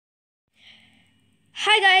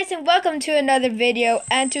Hi guys, and welcome to another video,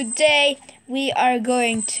 and today I am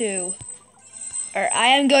going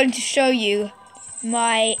to show you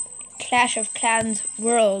my Clash of Clans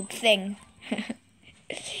world thing.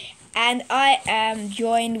 And I am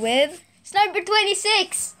joined with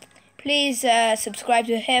Sniper26. Please subscribe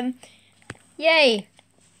to him. Yay.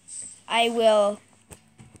 I will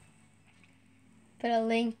Put a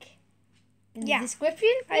link in Yeah. the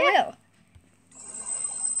description. I will.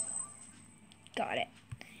 Got it.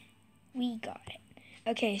 We got it.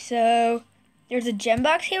 Okay, so there's a gem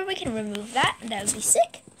box here. We can remove that. That would be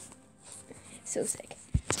sick. So sick.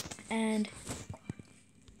 And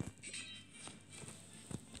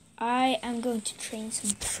I am going to train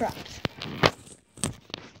some trucks.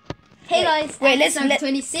 Hey guys, wait, I'm let's-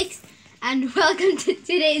 Sniper26 and welcome to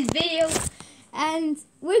today's video. And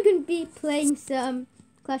we're going to be playing some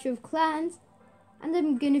Clash of Clans. And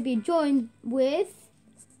I'm going to be joined with...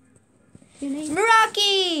 Your name?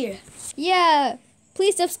 Meraki! Yeah,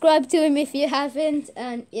 please subscribe to him if you haven't.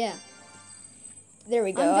 And yeah, There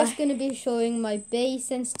we go. I'm just going to be showing my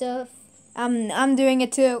base and stuff. I'm doing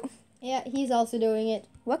it too. Yeah, he's also doing it.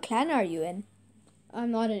 What clan are you in?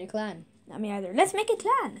 I'm not in a clan. Not me either. Let's make a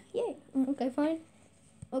clan. Yay. Okay, fine.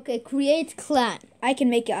 Okay, create clan. I can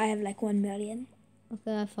make it. I have like 1 million.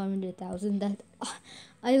 Okay, I have 500,000. That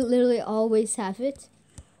I literally always have it.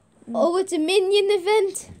 Oh, it's a minion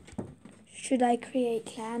event. Should I create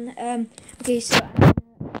clan? Okay, so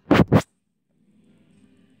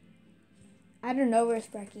I don't know where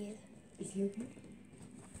Sparky is. Is he okay?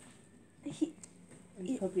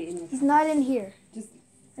 He's probably in there. He's not in here. Just,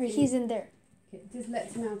 Or he's in there. okay, just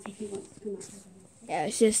let him out if he wants to come out. Yeah,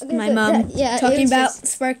 it's just Okay, my so mom it talking was about just-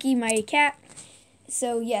 Sparky, my cat.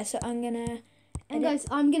 So yeah, so I'm gonna. And guys,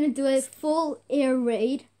 I'm gonna do a full air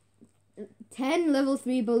raid. 10 level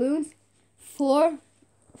 3 balloons, 4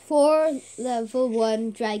 level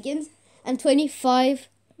 1 dragons, and 25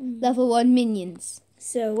 level 1 minions.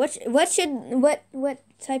 So what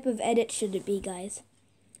type of edit should it be, guys?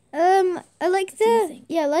 I like do you the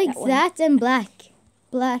think? I like That one? that and black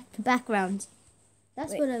background.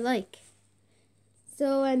 That's Wait. what I like.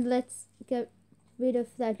 So and let's get rid of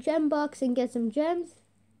that gem box and get some gems.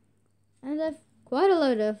 And I've quite a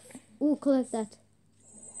lot of. Ooh, collect that.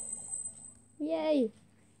 Yay!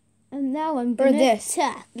 And now I'm Or gonna this.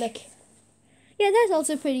 attack. Look. Yeah, that's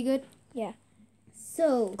also pretty good. Yeah.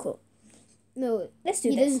 So Cool. no, Let's do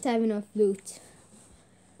he this. doesn't have enough loot.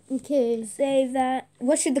 Okay. Save that.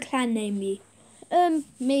 What should the clan name be?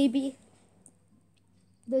 Maybe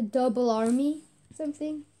the double army,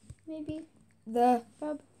 something. Maybe The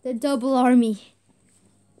the double army.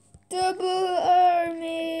 Double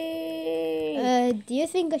Army. Do you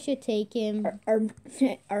think I should take him? Armed.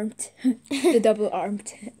 The double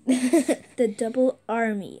armed. The double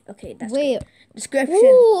army. Okay, that's Wait. good. Description.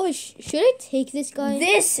 Ooh, should I take this guy?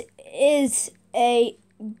 This is a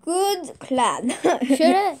good clan.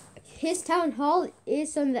 Should I? His town hall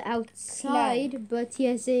is on the outside, but he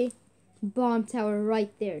has a bomb tower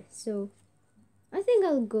right there. So I think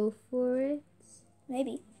I'll go for it.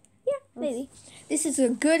 Maybe. Yeah, maybe. This is a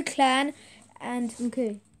good clan, and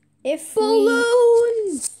Okay. if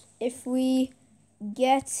Balloons! we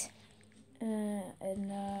get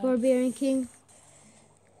enough Barbarian King.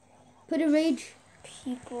 Put a rage.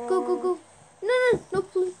 people, Go. No,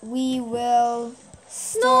 please. we will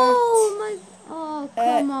start No, my. Oh,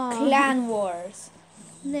 come on. clan wars.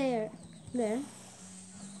 There.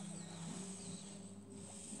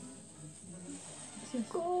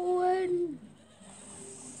 Going.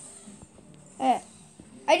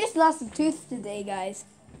 I just lost a tooth today, guys,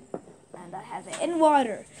 and I have it in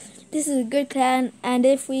water. This is a good clan, and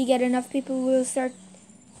if we get enough people, we'll start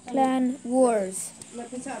clan wars.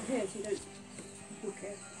 Let us out here so you don't.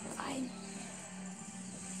 Okay. Fine.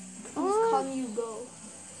 Oh. Come you go.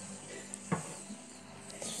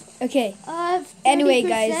 Okay. I've Anyway,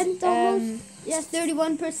 guys. almost. Yeah,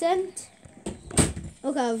 31%.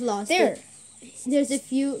 Okay, I've lost There. it. There's a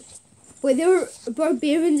few. Wait, there were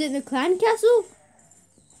barbarians in the clan castle?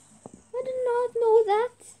 I did not know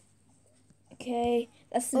that. Okay.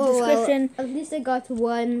 That's the Oh, well, description. at least I got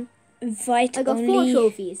one. Invite I got 4 only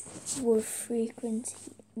trophies. for frequency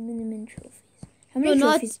minimum trophies. How No, many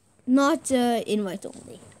not trophies? not invite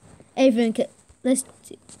only. Everyone can. Let's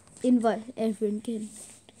invite. Everyone can.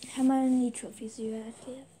 How many trophies do you have?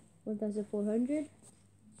 1,400.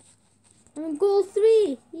 I'm goal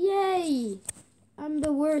 3. Yay! I'm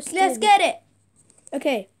the worst. Let's get it.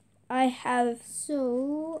 Okay. I have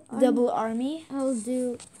So double army. I'll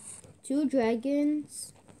do 2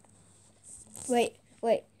 dragons, Wait.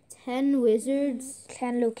 10 wizards.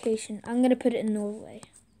 Clan location. I'm gonna put it in Norway.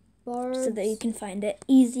 Barbs. so that you can find it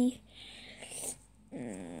easy.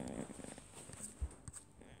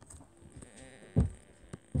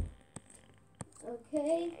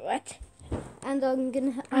 Okay. What? And I'm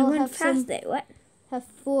gonna. I I'll went have some. fast there. What? Have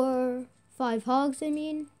 5 hogs. I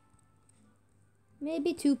mean,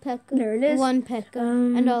 maybe 2 pekka. There it is. 1 pekka,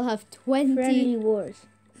 and I'll have 20 Friendly wars.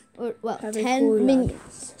 or well Probably 10 cool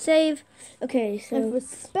minions. Save. Okay, And so for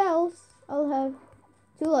spells, I'll have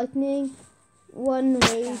 2 lightning, 1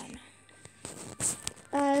 rage,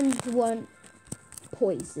 and 1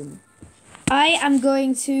 poison. I am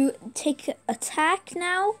going to take attack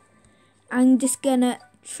now. I'm just gonna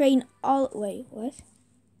train all. Wait, what?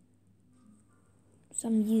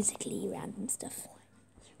 Some musically random stuff.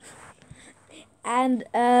 And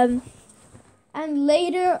And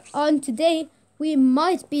later on today, we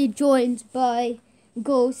might be joined by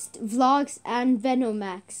Ghost Vlogs and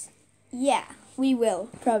Venomax. yeah, we will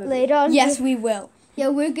probably. Later on, Yes, we will. Yeah,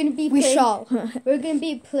 we're gonna be. We playing, shall. We're gonna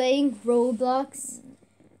be playing Roblox,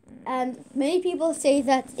 and many people say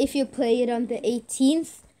that if you play it on the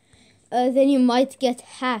 18th, then you might get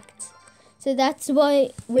hacked. So that's why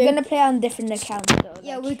We're gonna play on different accounts though.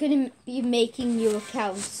 Yeah, like- we're gonna be making new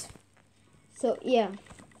accounts. So yeah.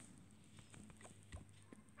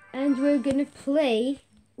 And we're gonna play.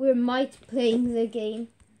 We might playing the game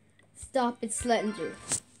Stop It Slender.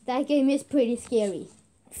 That game is pretty scary.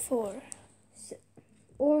 4.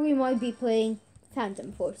 Or we might be playing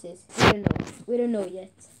Phantom Forces. We don't know. We don't know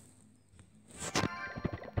yet.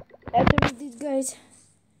 After these guys.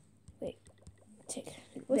 Wait. Take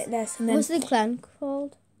a bit less and then What's the clan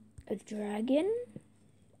called? a dragon.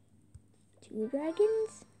 2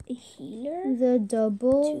 dragons. A healer. The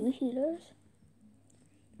double. 2 healers.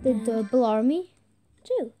 The double army.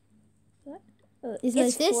 2. What? Oh, It's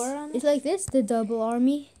like this. 4 on It's like this. The double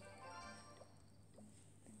army.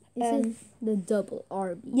 Is it Um, the double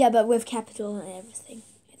army? yeah, but with capital and everything,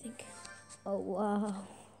 I think. Oh wow.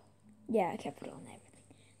 Yeah, capital and everything.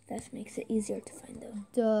 That makes it easier to find though.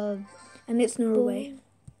 The And it's Norway.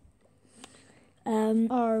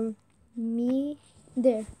 army.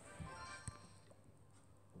 There.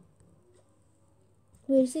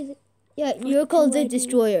 Where is it? Yeah, you're called the do I do?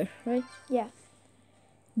 destroyer, right? Yeah.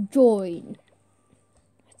 Join.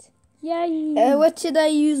 Yeah. What should I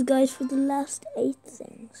use, guys, for the last 8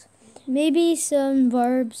 things? Maybe some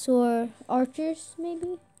barbs or archers,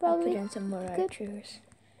 maybe. I'll put Probably. in some more Good. archers.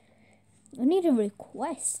 I need a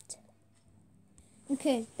request.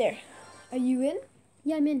 Okay. There. Are you in?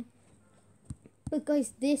 Yeah, I'm in. But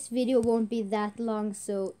guys, this video won't be that long,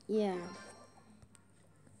 so yeah.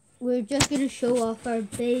 We're just gonna show off our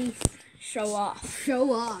base. Show off.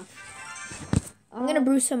 Show off. I'm gonna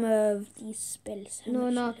brew some of these spells. How No,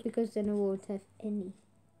 much not should because then I won't have any.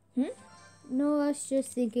 Hmm? No, I was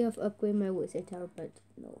just thinking of upgrading my wizard tower, but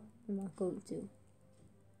no, I'm not going to.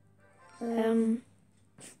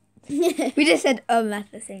 We just said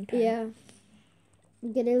at the same time. Yeah.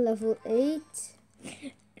 Get a level 8.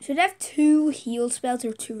 Should I have 2 heal spells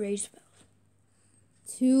or 2 rage spells?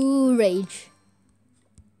 2 rage.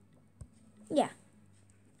 Yeah.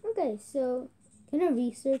 Okay, so can I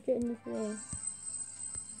research anything?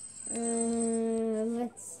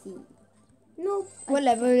 Let's see. Nope. What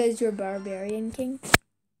level is your barbarian king?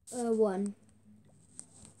 1.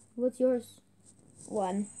 What's yours?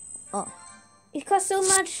 1. Oh. It costs so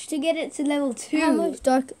much to get it to level 2. How much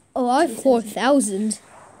dark? Oh, I have 4,000.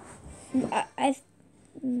 I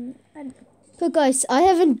But guys, I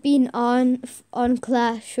haven't been on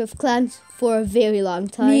Clash of Clans for a very long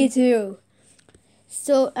time. Me too.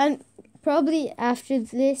 So, and probably after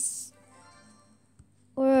this,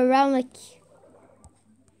 or around like,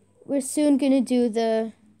 we're soon gonna do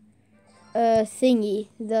the thingy,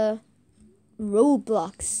 the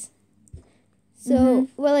Roblox. So,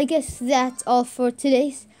 well, I guess that's all for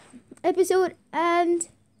today's episode. And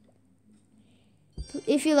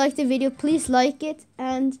if you liked the video, please like it.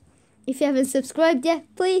 And if you haven't subscribed yet,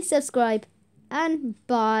 please subscribe. And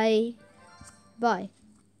bye. Bye.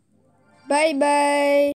 Bye bye.